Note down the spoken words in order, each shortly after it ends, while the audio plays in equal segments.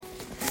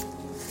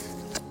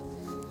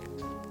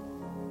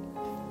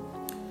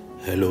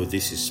Hello,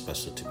 this is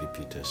Pastor T.B.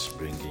 Peters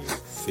bringing you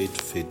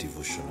Faith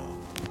Devotional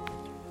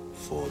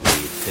for day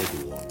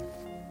 31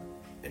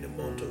 in the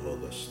month of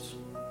August.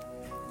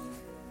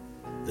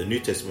 The New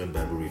Testament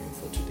Bible reading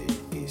for today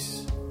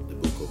is the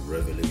book of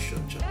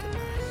Revelation chapter 9.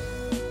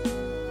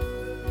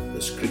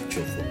 The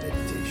scripture for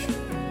meditation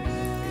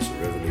is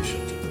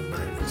Revelation chapter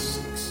 9 verse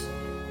 6,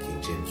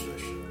 King James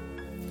Version.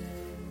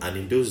 And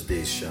in those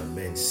days shall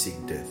men seek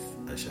death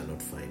and shall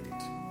not find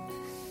it,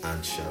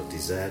 and shall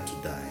desire to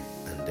die,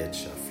 and death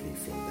shall flee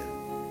from them.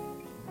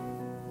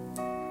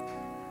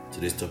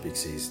 Today's topic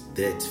says,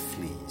 death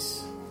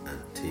flees and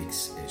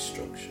takes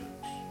instructions.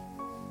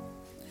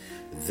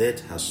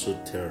 Death has so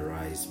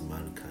terrorized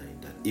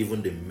mankind that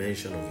even the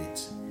mention of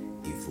it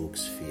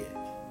evokes fear.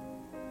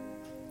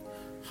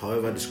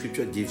 However, the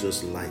scripture gives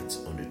us light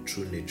on the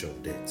true nature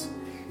of death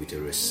with a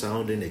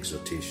resounding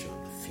exhortation,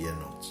 fear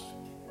not.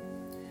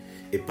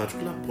 A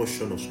particular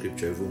portion of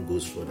scripture even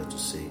goes further to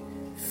say,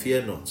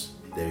 fear not,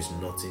 there is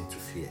nothing to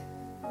fear.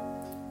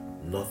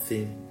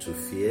 Nothing to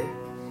fear?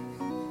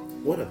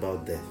 What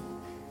about death?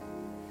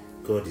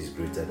 God is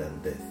greater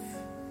than death.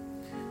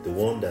 The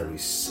one that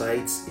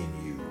resides in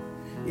you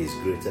is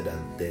greater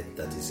than death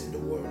that is in the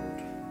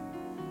world.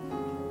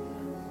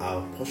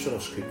 Our portion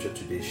of scripture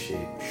today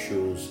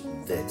shows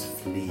death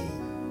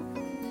fleeing,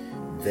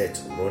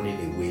 death running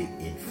away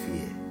in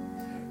fear.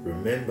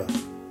 Remember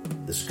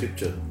the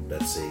scripture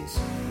that says,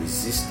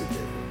 resist the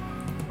devil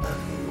and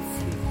he will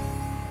flee.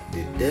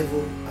 The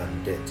devil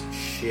and death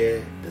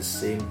share the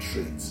same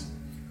traits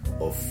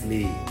of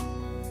fleeing,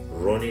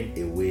 running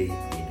away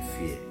in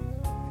fear.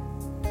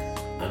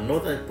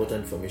 Another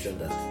important information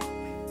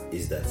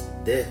is that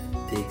death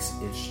takes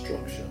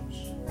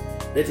instructions.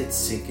 Let it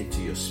sink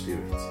into your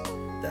spirit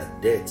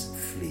that death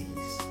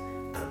flees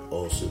and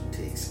also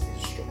takes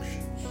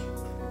instructions.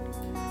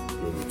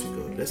 Glory to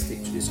God. Let's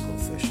take today's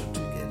confession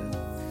together.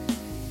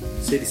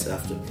 Say this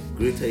after me.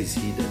 Greater is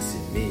he that's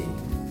in me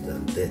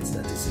than death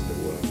that is in the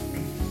world.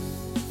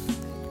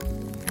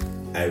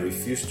 I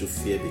refuse to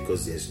fear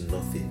because there is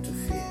nothing to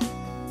fear.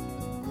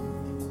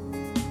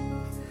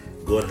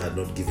 God had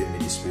not given me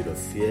the spirit of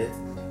fear,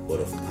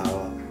 but of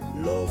power,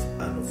 love,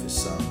 and of a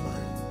sound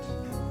mind.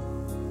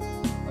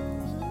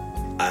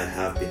 I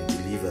have been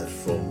delivered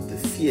from the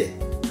fear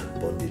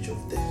and bondage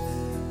of death.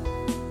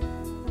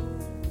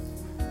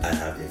 I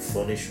have been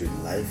furnished with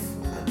life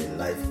and a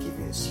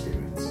life-giving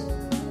spirit.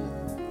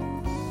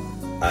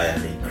 I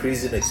am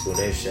increasing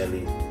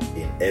exponentially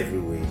in every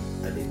way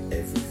and in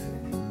everything.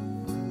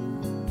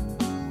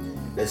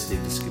 Let's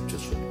take the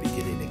scriptures from the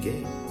beginning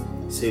again.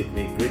 Say with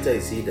me, greater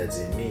is he that's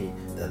in me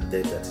than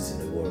death that is in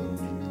the world.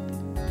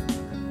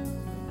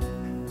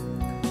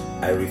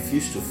 I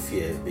refuse to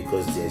fear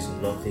because there is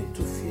nothing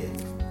to fear.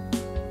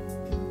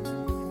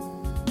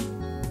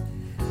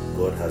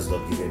 God has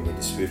not given me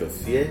the spirit of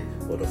fear,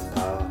 but of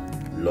power,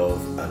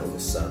 love, and of a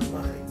sound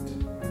mind.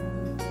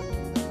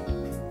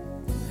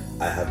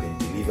 I have been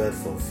delivered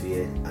from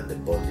fear and the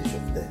bondage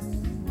of death.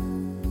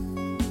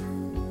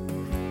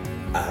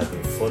 I have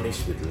been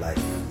furnished with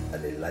life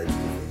and a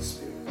life-giving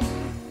spirit.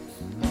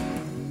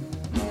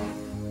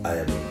 I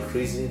am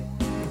increasing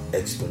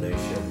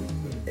exponentially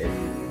in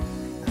every way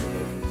and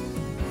everything.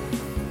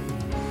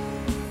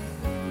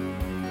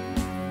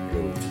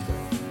 Glory to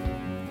God.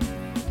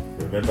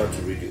 Remember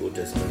to read the Old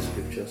Testament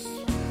scriptures,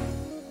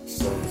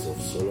 Songs of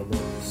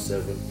Solomon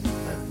 7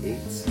 and 8,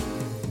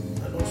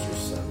 and also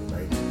Psalm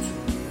 92.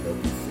 Help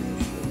you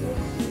finish your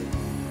 1 year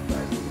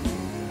Bible.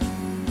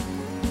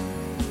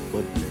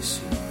 God bless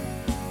you.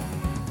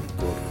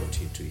 God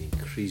continue to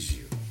increase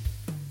you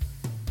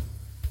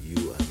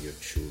and your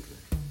children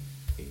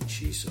in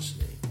Jesus' name.